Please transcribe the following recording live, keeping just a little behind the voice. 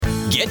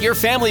Get your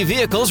family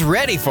vehicles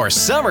ready for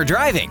summer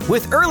driving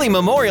with early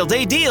Memorial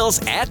Day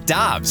deals at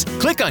Dobbs.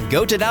 Click on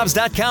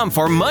GoToDobbs.com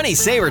for money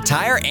saver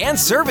tire and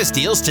service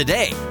deals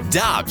today.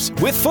 Dobbs,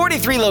 with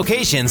 43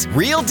 locations,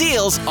 real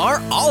deals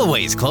are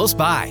always close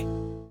by.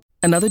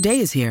 Another day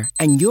is here,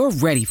 and you're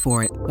ready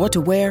for it. What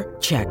to wear?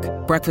 Check.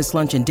 Breakfast,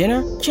 lunch, and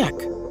dinner? Check.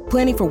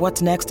 Planning for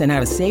what's next and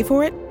how to save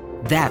for it?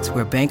 That's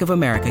where Bank of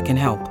America can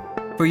help.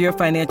 For your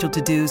financial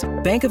to-dos,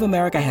 Bank of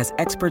America has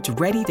experts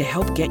ready to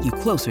help get you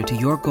closer to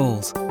your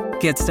goals.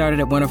 Get started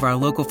at one of our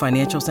local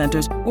financial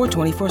centers or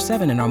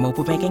 24/7 in our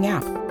mobile banking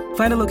app.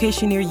 Find a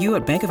location near you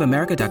at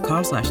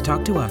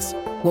bankofamerica.com/talktous.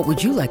 What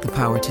would you like the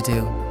power to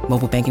do?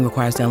 Mobile banking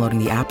requires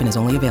downloading the app and is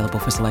only available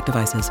for select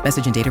devices.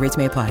 Message and data rates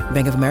may apply.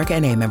 Bank of America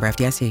N.A., member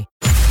FDIC.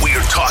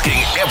 We're talking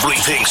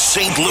everything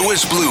St.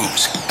 Louis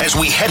Blues as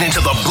we head into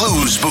the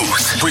Blues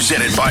Booth.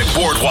 Presented by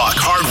Boardwalk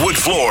Hardwood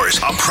Floors,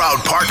 a proud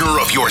partner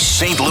of your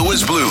St.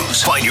 Louis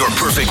Blues. Find your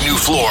perfect new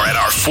floor at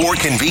our 4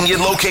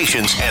 convenient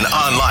locations and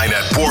online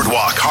at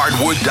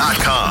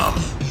boardwalkhardwood.com.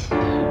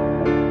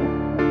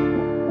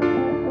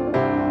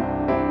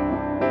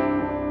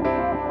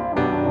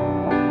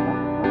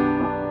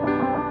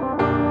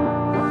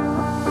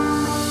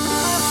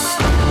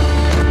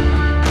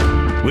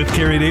 With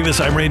Kerry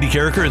Davis, I'm Randy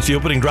Carricker. It's the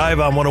opening drive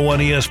on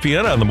 101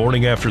 ESPN on the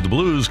morning after the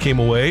Blues came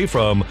away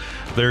from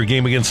their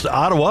game against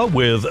Ottawa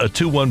with a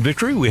 2-1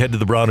 victory. We head to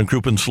the Brown and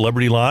Crouppen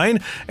Celebrity Line,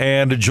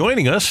 and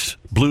joining us,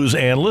 Blues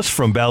analyst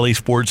from Bally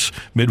Sports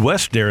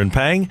Midwest, Darren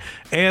Pang,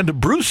 and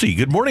Brucey.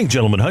 Good morning,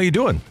 gentlemen. How you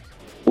doing?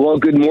 Well,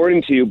 good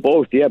morning to you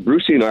both. Yeah,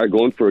 Brucey and I are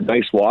going for a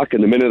nice walk,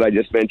 and the minute I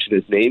just mentioned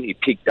his name, he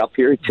peeked up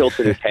here, he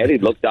tilted his head, he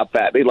looked up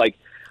at me like,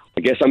 I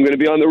guess I'm going to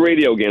be on the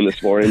radio again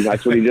this morning.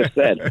 That's what he just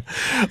said.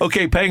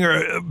 Okay,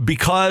 Panger,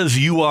 because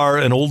you are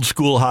an old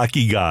school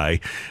hockey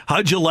guy,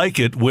 how'd you like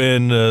it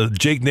when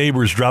Jake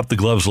Neighbors dropped the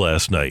gloves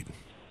last night?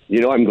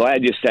 You know, I'm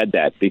glad you said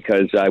that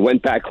because I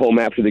went back home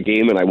after the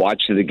game and I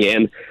watched it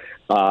again.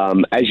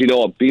 As you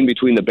know, being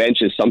between the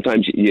benches,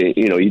 sometimes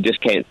you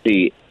just can't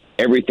see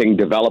everything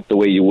develop the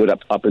way you would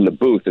up in the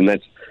booth, and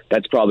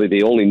that's probably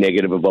the only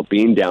negative about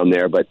being down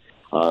there. But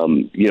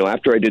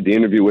after I did the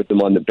interview with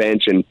him on the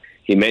bench and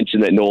he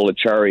mentioned that Noel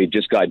Acciari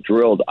just got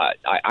drilled,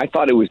 I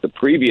thought it was the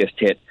previous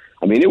hit.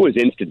 I mean, it was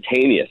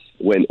instantaneous.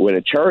 When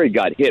Acciari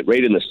got hit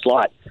right in the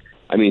slot,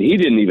 I mean, he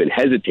didn't even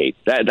hesitate.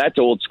 That's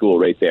old school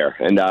right there.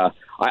 And I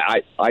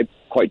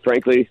quite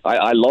frankly,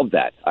 I love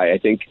that. I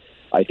think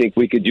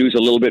we could use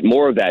a little bit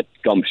more of that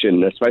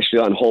gumption, especially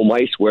on home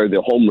ice where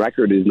the home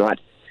record is not,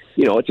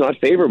 it's not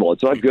favorable.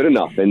 It's not good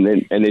enough.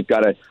 And they've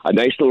got a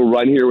nice little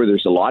run here where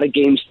there's a lot of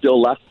games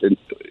still left, and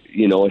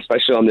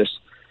especially on this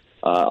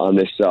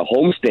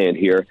homestand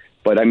here.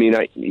 But I mean,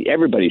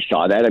 everybody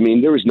saw that. I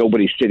mean, there was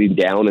nobody sitting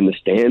down in the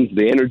stands.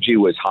 The energy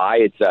was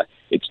high.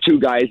 It's two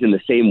guys in the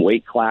same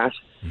weight class.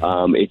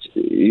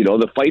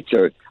 The fights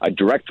are a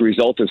direct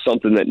result of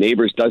something that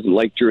Neighbors doesn't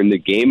like during the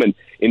game. And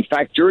in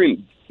fact,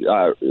 during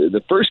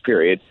the first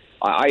period,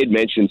 I had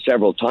mentioned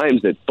several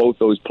times that both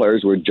those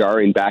players were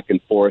jarring back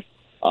and forth.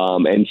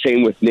 And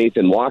same with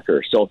Nathan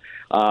Walker. So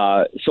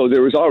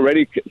there was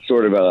already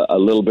sort of a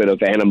little bit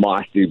of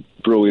animosity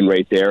brewing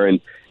right there.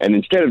 And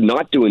instead of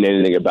not doing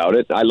anything about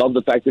it, I love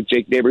the fact that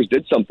Jake Neighbors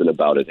did something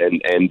about it.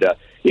 And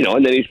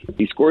then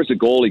he scores a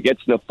goal, he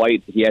gets in a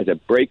fight, he has a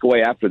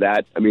breakaway after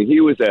that. I mean,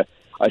 he was a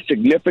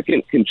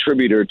significant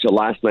contributor to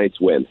last night's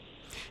win.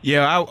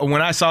 Yeah,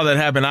 when I saw that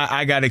happen,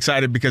 I got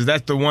excited because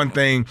that's the one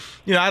thing.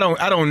 I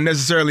don't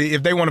necessarily,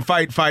 if they want to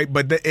fight,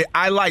 but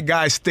I like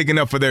guys sticking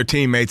up for their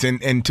teammates.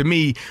 And to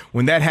me,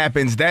 when that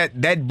happens,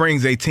 that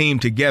brings a team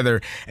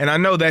together. And I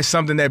know that's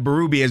something that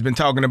Berube has been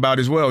talking about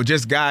as well,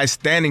 just guys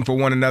standing for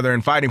one another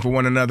and fighting for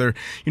one another,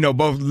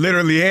 both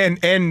literally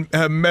and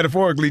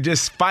metaphorically,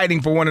 just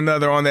fighting for one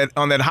another on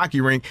that hockey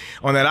rink,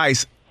 on that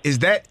ice. Is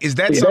that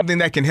something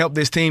that can help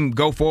this team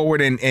go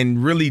forward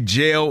and really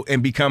gel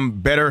and become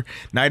better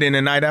night in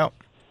and night out?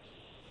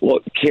 Well,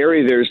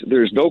 Kerry,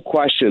 there's no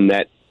question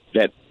that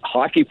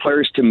hockey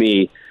players, to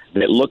me,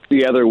 that look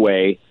the other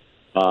way,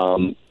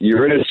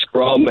 you're in a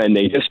scrum and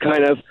they just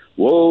kind of,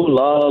 whoa,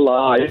 la, la,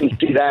 la, I didn't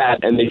see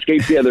that, and they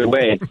skate the other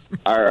way,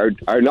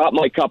 are not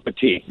my cup of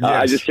tea. Yes.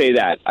 I just say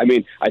that. I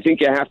mean, I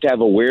think you have to have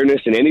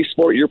awareness in any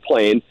sport you're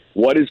playing.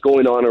 What is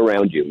going on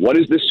around you? What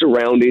is the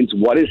surroundings?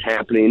 What is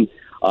happening?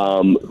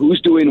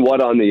 Who's doing what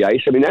on the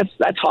ice? I mean,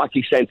 that's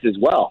hockey sense as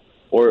well,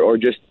 or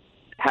just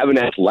have an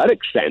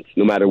athletic sense,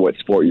 no matter what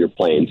sport you're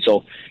playing.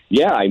 So,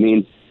 yeah, I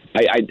mean,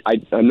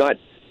 I'm not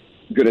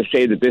going to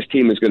say that this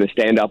team is going to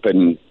stand up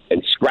and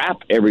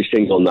scrap every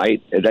single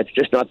night. That's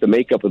just not the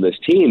makeup of this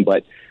team.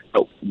 But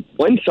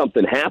when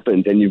something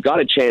happens and you've got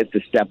a chance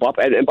to step up,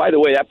 and by the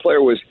way, that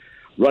player was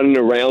running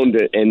around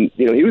and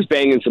he was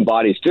banging some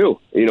bodies too.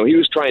 He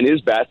was trying his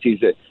best.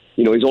 He's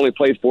only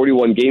played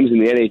 41 games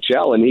in the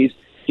NHL, and he's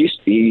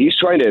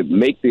trying to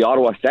make the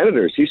Ottawa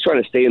Senators. He's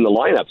trying to stay in the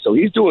lineup. So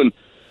he's doing,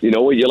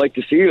 what you like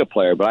to see in a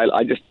player. But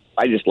I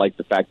just like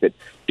the fact that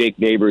Jake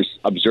Neighbors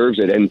observes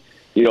it. And,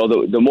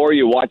 the more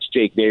you watch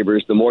Jake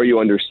Neighbors, the more you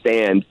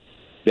understand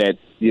that,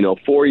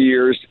 4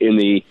 years in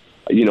the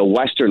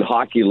Western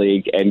Hockey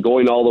League and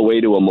going all the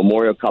way to a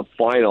Memorial Cup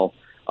final,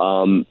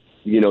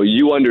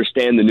 you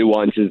understand the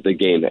nuances of the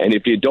game. And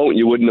if you don't,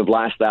 you wouldn't have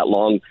lasted that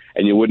long,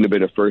 and you wouldn't have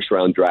been a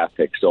first-round draft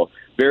pick. So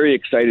very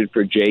excited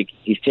for Jake.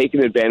 He's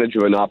taken advantage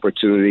of an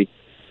opportunity.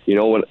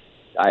 When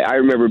I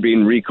remember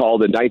being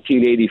recalled in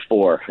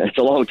 1984. That's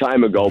a long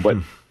time ago, but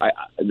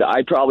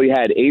I probably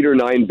had 8 or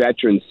 9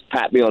 veterans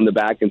pat me on the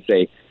back and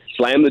say,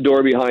 "Slam the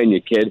door behind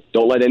you, kid.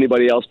 Don't let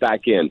anybody else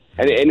back in."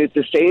 And it's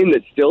a saying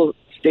that still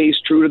stays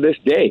true to this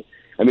day.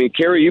 I mean,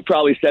 Kerry, you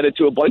probably said it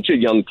to a bunch of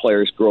young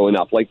players growing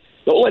up. Like,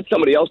 don't let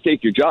somebody else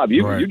take your job.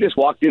 You just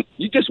walked in.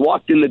 You just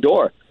walked in the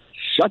door.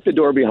 Shut the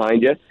door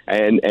behind you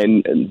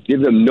and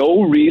give them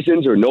no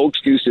reasons or no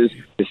excuses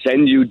to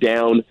send you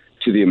down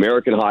to the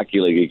American Hockey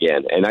League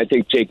again. And I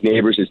think Jake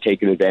Neighbors has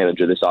taken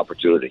advantage of this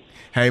opportunity.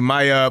 Hey,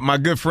 my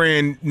good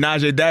friend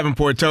Najee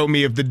Davenport told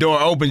me if the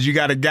door opens, you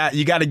gotta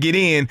get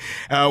in.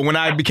 When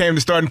I became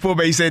the starting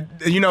fullback, he said,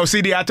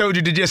 CD, I told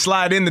you to just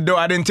slide in the door.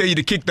 I didn't tell you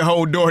to kick the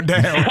whole door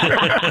down.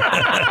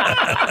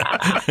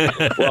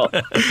 Well,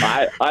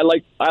 I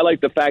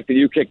like the fact that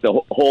you kicked the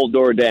whole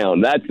door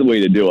down. That's the way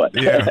to do it.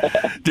 Yeah.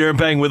 Darren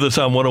Pang with us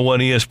on 101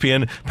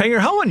 ESPN. Panger,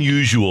 how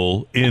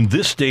unusual in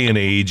this day and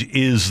age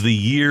is the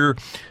year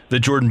that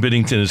Jordan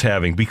Binnington is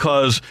having?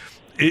 Because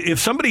if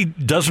somebody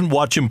doesn't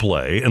watch him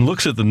play and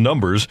looks at the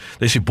numbers,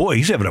 they say, boy,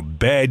 he's having a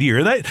bad year.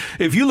 And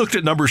if you looked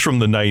at numbers from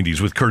the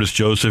 90s with Curtis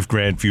Joseph,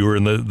 Grant Fuhr,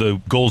 and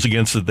the goals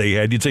against that they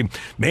had, you'd say,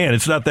 man,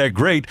 it's not that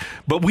great.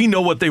 But we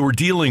know what they were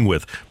dealing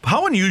with.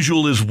 How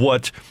unusual is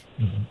what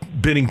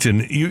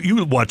Binnington,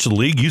 you watch the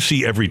league, you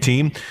see every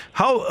team.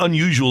 How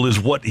unusual is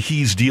what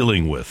he's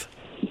dealing with?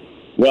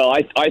 Well,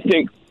 I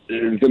think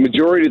the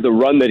majority of the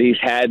run that he's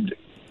had,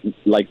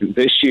 like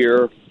this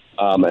year,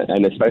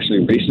 and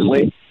especially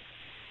recently,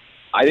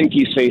 I think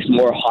he's faced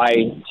more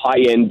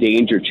high-end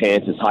danger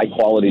chances,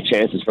 high-quality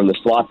chances from the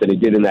slot than he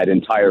did in that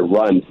entire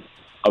run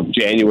of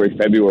January,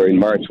 February, and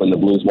March when the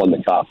Blues won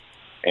the Cup.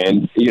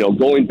 And,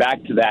 going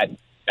back to that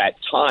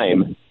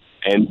time,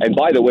 and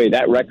by the way,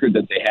 that record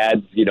that they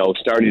had,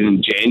 starting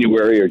in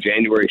January or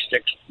January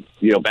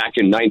 6th, back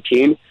in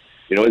 19,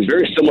 is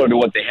very similar to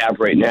what they have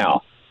right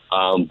now.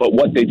 But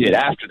what they did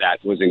after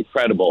that was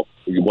incredible,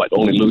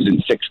 only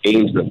losing 6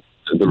 games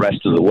the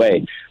rest of the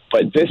way.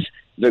 But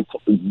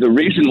the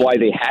reason why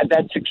they had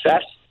that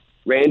success,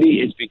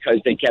 Randy, is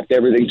because they kept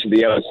everything to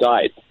the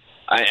outside.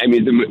 I'm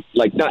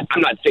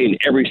not saying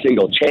every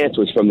single chance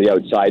was from the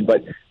outside,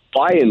 but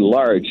by and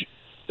large,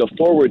 the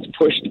forwards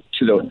pushed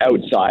to the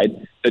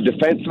outside. The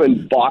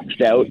defensemen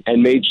boxed out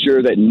and made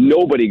sure that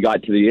nobody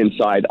got to the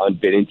inside on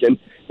Binnington.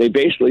 They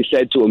basically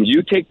said to him,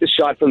 "You take the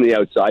shot from the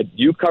outside,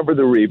 you cover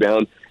the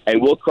rebound,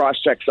 and we'll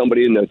cross-check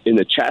somebody in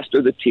the chest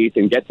or the teeth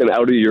and get them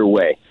out of your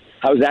way."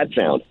 How's that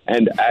sound?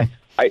 And I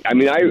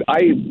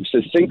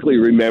succinctly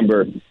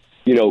remember,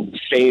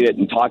 saying it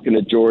and talking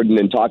to Jordan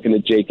and talking to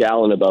Jake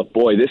Allen about,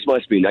 boy, this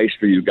must be nice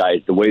for you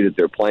guys, the way that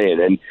they're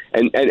playing.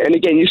 And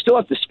again, you still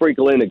have to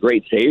sprinkle in a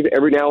great save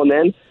every now and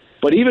then.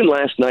 But even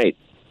last night,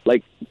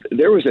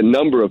 there was a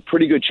number of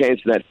pretty good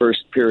chances in that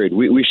first period.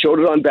 We showed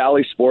it on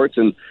Valley Sports,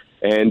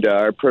 and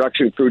our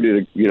production crew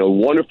did a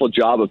wonderful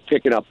job of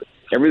picking up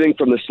everything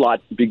from the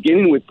slot,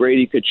 beginning with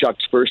Brady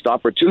Tkachuk's first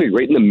opportunity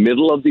right in the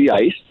middle of the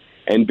ice.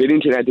 And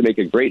Binnington had to make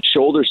a great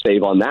shoulder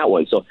save on that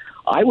one. So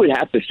I would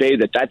have to say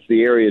that that's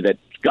the area that's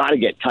got to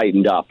get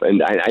tightened up.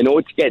 And I know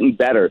it's getting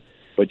better,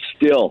 but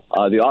still,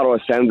 the Ottawa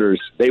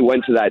Senators, they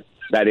went to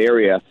that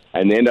area,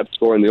 and they ended up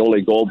scoring the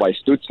only goal by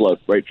Stützle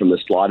right from the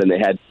slot. And they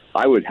had,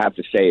 I would have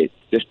to say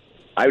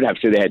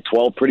they had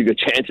 12 pretty good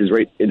chances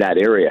right in that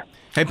area.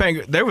 Hey,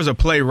 Pang, there was a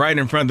play right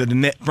in front of the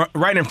net.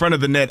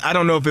 I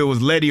don't know if it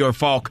was Leddy or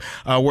Falk,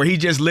 where he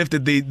just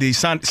lifted the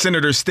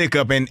Senator's stick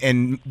up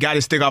and got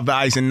his stick off the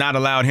ice and not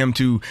allowed him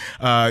to,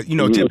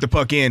 tip the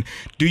puck in.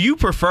 Do you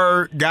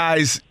prefer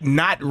guys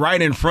not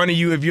right in front of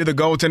you if you're the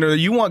goaltender?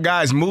 You want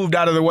guys moved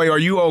out of the way? Or are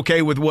you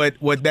okay with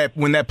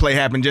when that play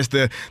happened, just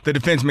the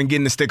defenseman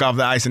getting the stick off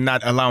the ice and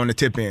not allowing the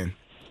tip in?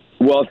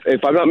 Well, if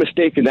I'm not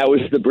mistaken, that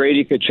was the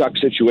Brady Tkachuk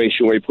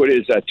situation where he put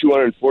his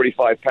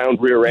 245-pound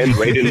rear end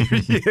right in.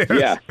 Yes.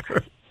 Yeah,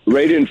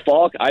 right in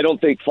Falk. I don't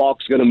think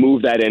Falk's going to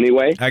move that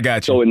anyway. I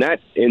got you. So in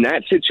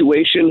that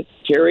situation,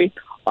 Terry,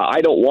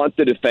 I don't want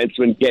the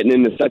defenseman getting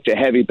into such a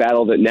heavy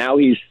battle that now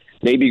he's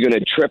maybe going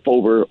to trip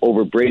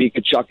over Brady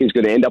Tkachuk. He's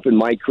going to end up in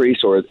my crease,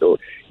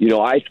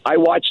 I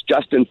watched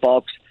Justin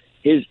Falk's.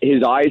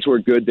 His eyes were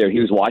good there. He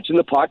was watching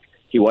the puck.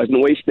 He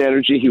wasn't wasting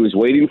energy. He was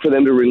waiting for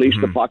them to release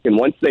the puck, and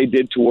once they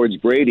did towards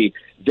Brady,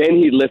 then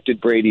he lifted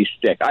Brady's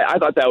stick. I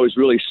thought that was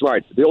really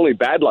smart. The only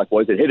bad luck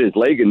was it hit his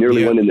leg and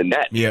nearly went in the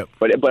net. Yeah.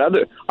 But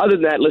other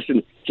than that,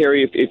 listen,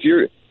 Terry, if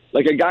you're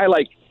like a guy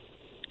like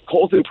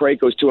Colton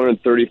Parayko's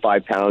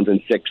 235 pounds and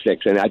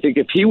 6'6", and I think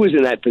if he was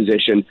in that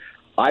position,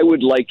 I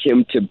would like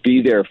him to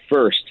be there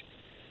first.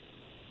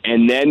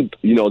 And then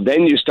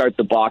you start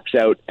the box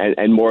out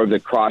and more of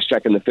the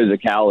cross-check and the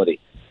physicality.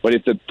 But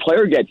if the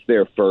player gets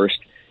there first,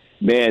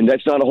 man,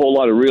 that's not a whole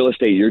lot of real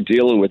estate you're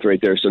dealing with right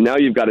there. So now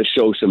you've got to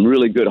show some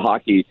really good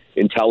hockey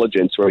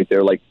intelligence right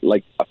there, like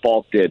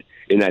Falk did.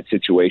 in that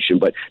situation.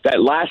 But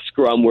that last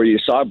scrum where you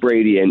saw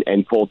Brady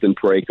and Colton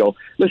Parayko,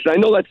 listen, I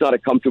know that's not a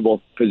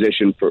comfortable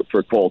position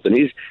for Colton.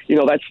 He's,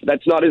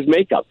 that's not his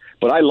makeup,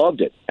 but I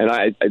loved it. And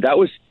that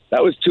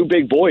was two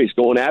big boys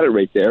going at it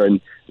right there. And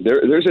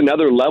there's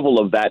another level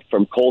of that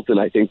from Colton,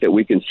 I think, that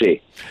we can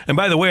see. And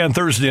by the way, on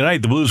Thursday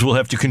night, the Blues will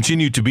have to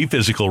continue to be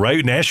physical,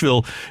 right?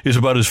 Nashville is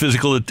about as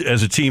physical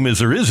as a team as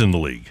there is in the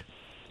league.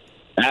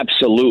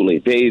 Absolutely.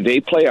 They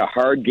play a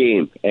hard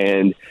game,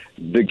 and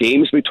the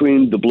games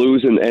between the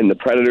Blues and the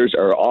Predators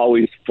are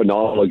always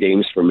phenomenal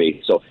games for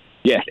me. So,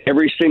 yes,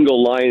 every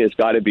single line has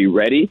got to be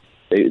ready.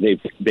 They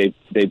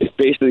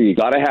basically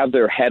got to have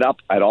their head up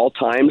at all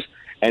times,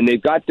 and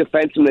they've got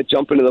defensemen that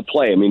jump into the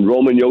play. I mean,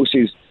 Roman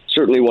Jossi's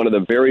certainly one of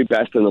the very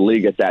best in the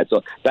league at that.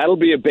 So that'll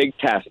be a big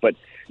test. But,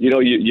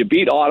 you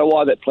beat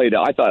Ottawa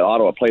I thought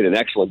Ottawa played an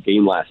excellent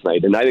game last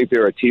night, and I think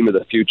they're a team of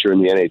the future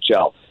in the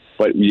NHL.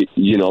 But,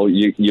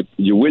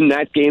 you win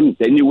that game,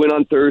 then you win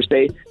on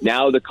Thursday.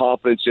 Now the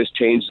confidence just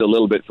changed a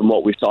little bit from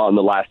what we saw in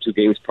the last two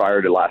games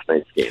prior to last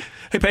night's game.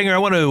 Hey, Panger, I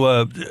want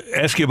to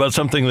ask you about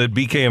something that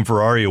BK and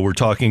Ferrario were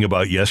talking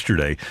about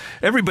yesterday.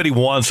 Everybody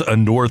wants a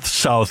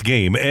north-south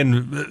game,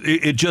 and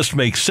it just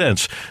makes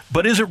sense.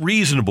 But is it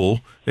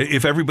reasonable,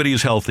 if everybody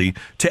is healthy,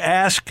 to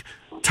ask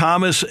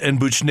Thomas and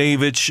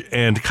Buchnevich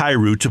and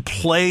Kyrou to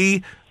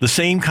play the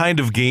same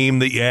kind of game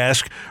that you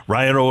ask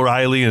Ryan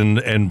O'Reilly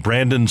and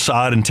Brandon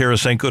Saad and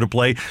Tarasenko to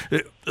play?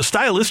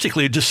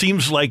 Stylistically, it just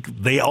seems like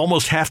they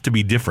almost have to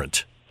be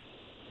different.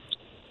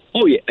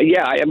 Oh,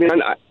 yeah. I mean,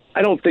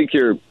 I don't think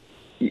you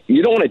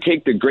don't want to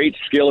take the great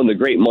skill and the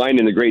great mind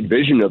and the great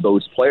vision of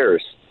those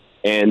players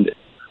and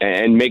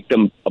make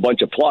them a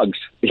bunch of plugs.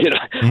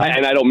 Mm-hmm.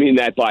 And I don't mean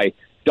that by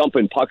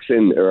dumping pucks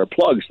in or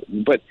plugs,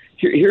 but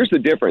here's the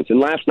difference. And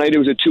last night it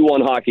was a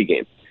 2-1 hockey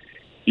game.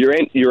 You're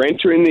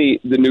entering the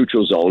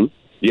neutral zone.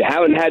 You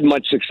haven't had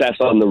much success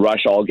on the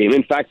rush all game.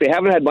 In fact, they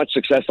haven't had much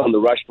success on the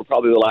rush for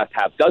probably the last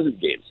half dozen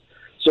games.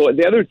 So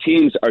the other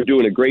teams are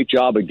doing a great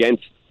job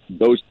against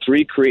those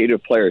three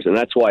creative players, and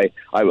that's why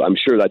I'm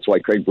sure that's why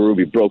Craig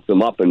Berube broke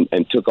them up and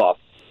took off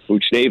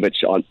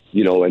Buchnevich on,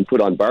 and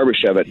put on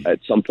Barbashev at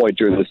some point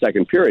during the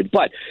second period.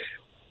 But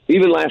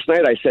even last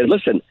night, I said,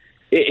 listen.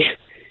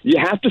 You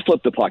have to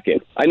flip the puck in.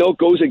 I know it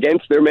goes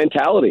against their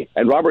mentality,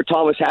 and Robert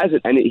Thomas has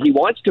it, and he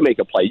wants to make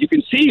a play. You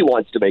can see he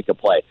wants to make a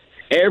play.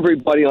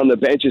 Everybody on the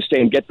bench is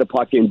saying, get the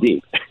puck in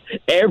deep.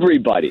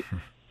 Everybody,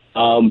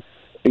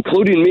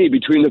 including me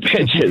between the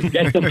benches,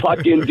 get the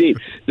puck in deep.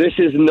 This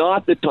is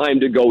not the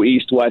time to go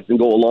east-west and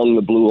go along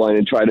the blue line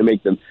and try to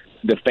make them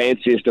the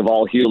fanciest of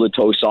all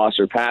heel-to-toe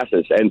saucer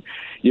passes. And,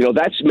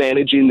 that's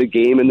managing the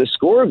game and the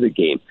score of the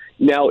game.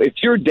 Now, if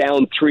you're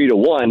down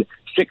 3-1,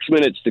 6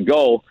 minutes to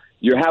go,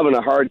 you're having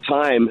a hard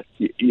time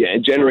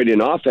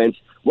generating offense,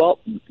 well,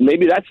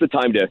 maybe that's the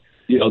time to,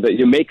 that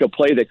you make a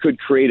play that could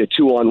create a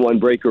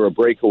 2-on-1 break or a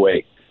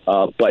breakaway,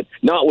 but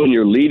not when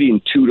you're leading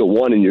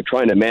 2-1 and you're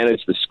trying to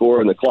manage the score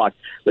and the clock.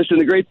 Listen,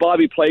 the great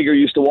Bobby Plager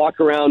used to walk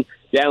around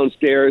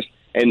downstairs,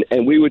 and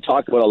we would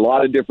talk about a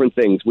lot of different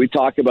things. We'd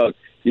talk about,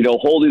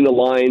 holding the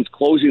lines,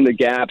 closing the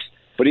gaps,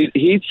 but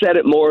he'd said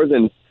it more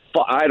than,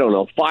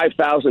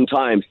 5,000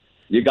 times.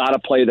 You got to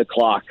play the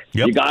clock.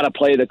 Yep. You got to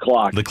play the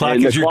clock. The clock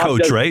is your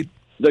coach, right?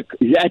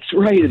 That's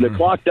right, and the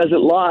clock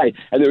doesn't lie.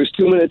 And there was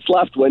 2 minutes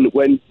left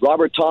when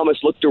Robert Thomas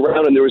looked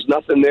around, and there was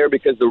nothing there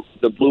because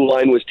the blue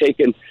line was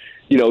taken,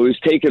 it was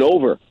taken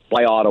over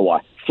by Ottawa.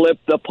 Flip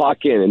the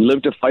puck in and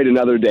live to fight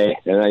another day.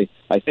 And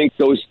I think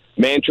those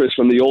mantras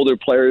from the older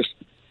players,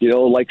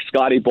 like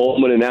Scotty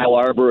Bowman and Al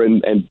Arbor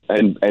and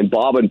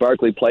Bob and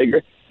Barclay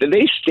Plager,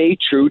 they stay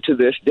true to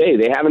this day.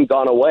 They haven't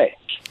gone away.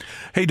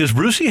 Hey, does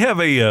Brucey have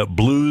a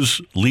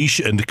Blues leash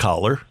and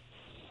collar?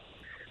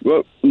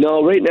 Well,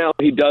 no, right now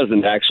he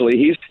doesn't,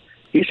 actually.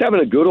 He's having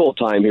a good old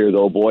time here,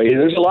 though, boy.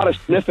 There's a lot of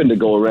sniffing to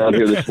go around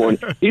here this morning.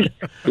 He's,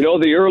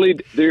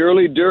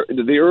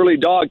 the early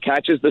dog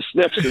catches the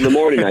sniffs in the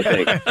morning, I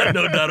think.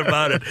 No doubt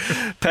about it.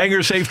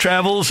 Panger, safe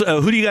travels.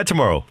 Who do you got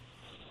tomorrow?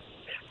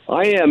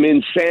 I am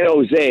in San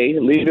Jose,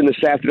 leaving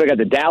this afternoon. I got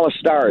the Dallas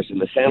Stars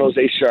and the San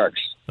Jose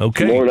Sharks.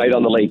 Okay. Tomorrow night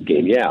on the late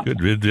game, yeah.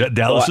 Good.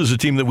 Dallas is a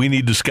team that we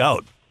need to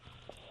scout.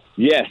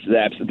 Yes,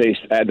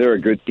 they're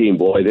a good team,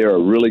 boy. They're a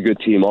really good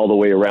team all the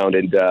way around.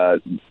 And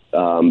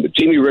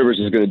Jamie Rivers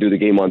is going to do the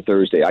game on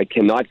Thursday. I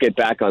cannot get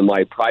back on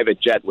my private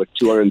jet with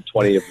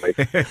 220 of my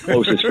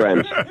closest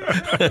friends.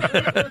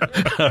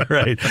 All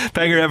right.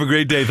 Panger, have a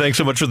great day. Thanks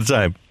so much for the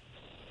time.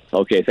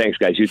 Okay, thanks,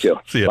 guys. You too.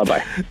 See ya. Bye-bye.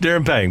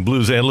 Darren Pang,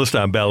 Blues analyst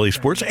on Bally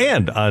Sports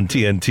and on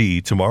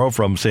TNT tomorrow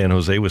from San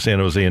Jose with San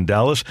Jose and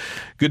Dallas.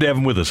 Good to have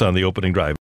him with us on the opening drive.